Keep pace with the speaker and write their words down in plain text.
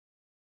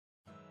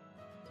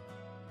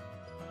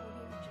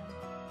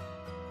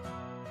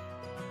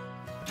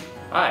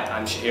Hi,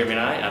 I'm Shaheer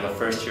Meenai. I'm a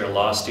first-year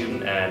law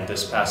student, and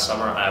this past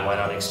summer I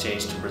went on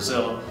exchange to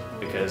Brazil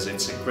because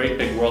it's a great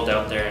big world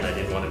out there and I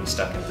didn't want to be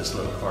stuck in this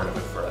little corner of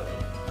it forever.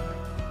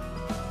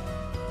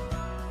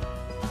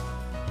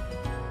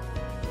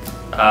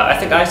 I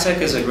think AIESEC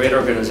is a great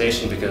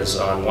organization because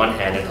on one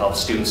hand it helps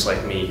students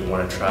like me who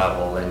want to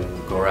travel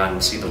and go around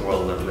and see the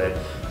world a little bit.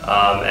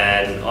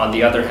 And on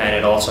the other hand,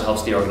 it also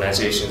helps the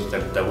organizations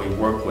that we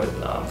work with.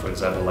 For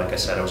example, like I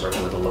said, I was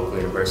working with a local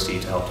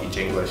university to help teach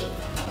English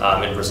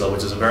in Brazil,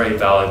 which is a very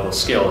valuable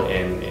skill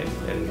in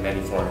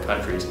many foreign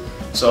countries.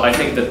 So I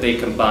think that they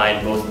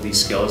combine both of these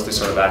skills. They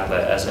sort of act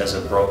as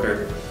a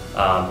broker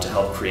to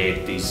help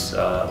create these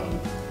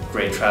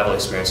great travel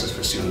experiences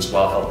for students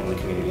while helping the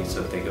communities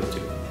that they go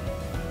to.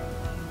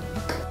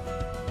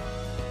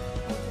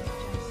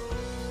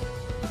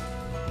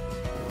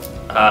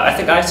 I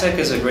think AIESEC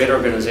is a great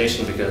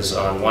organization because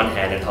on one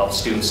hand it helps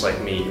students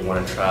like me who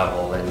want to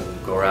travel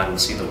and go around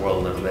and see the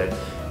world a little bit.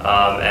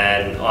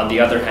 And on the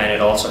other hand, it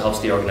also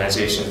helps the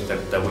organizations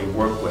that we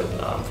work with.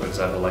 For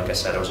example, like I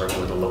said, I was working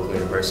with a local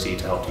university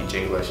to help teach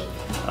English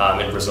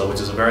in Brazil,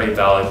 which is a very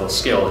valuable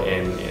skill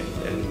in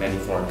many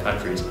foreign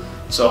countries.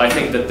 So I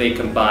think that they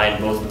combine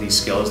both of these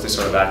skills. They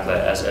sort of act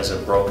as a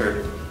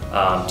broker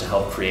to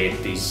help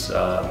create these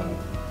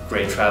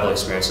great travel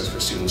experiences for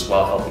students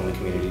while helping the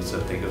communities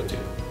that they go to.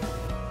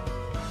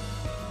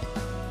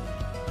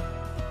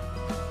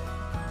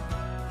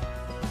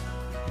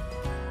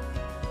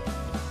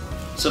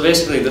 So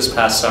basically this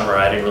past summer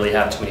I didn't really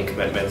have too many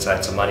commitments. I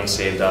had some money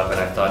saved up and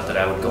I thought that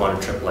I would go on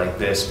a trip like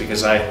this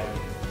because I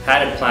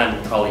had it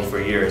planned probably for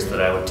years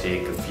that I would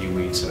take a few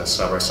weeks in the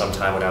summer,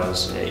 sometime when I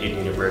was in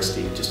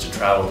university, just to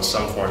travel to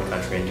some foreign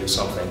country and do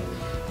something.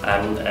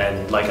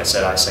 And like I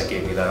said, AIESEC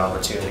gave me that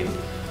opportunity.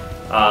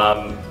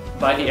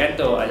 By the end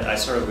though, I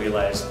sort of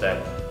realized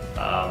that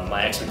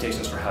my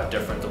expectations for how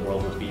different the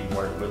world would be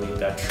weren't really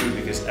that true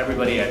because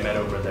everybody I met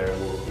over there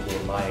who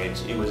were my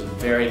age, it was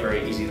very,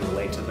 very easy to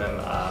relate to them.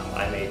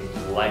 I made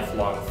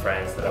lifelong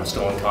friends that I'm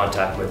still in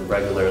contact with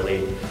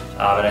regularly,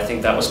 and I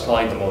think that was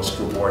probably the most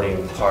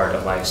rewarding part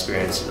of my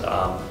experience.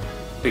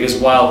 Because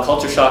while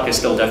culture shock is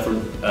still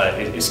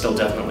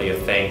definitely a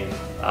thing,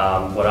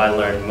 what I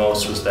learned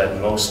most was that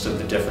most of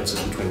the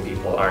differences between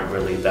people aren't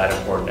really that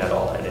important at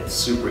all, and it's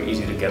super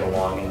easy to get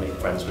along and make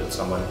friends with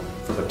someone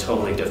from a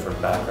totally different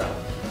background.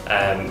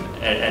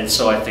 And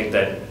so I think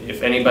that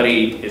if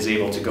anybody is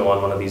able to go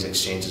on one of these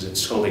exchanges,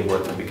 it's totally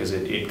worth it because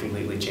it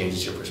completely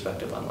changes your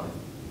perspective on life.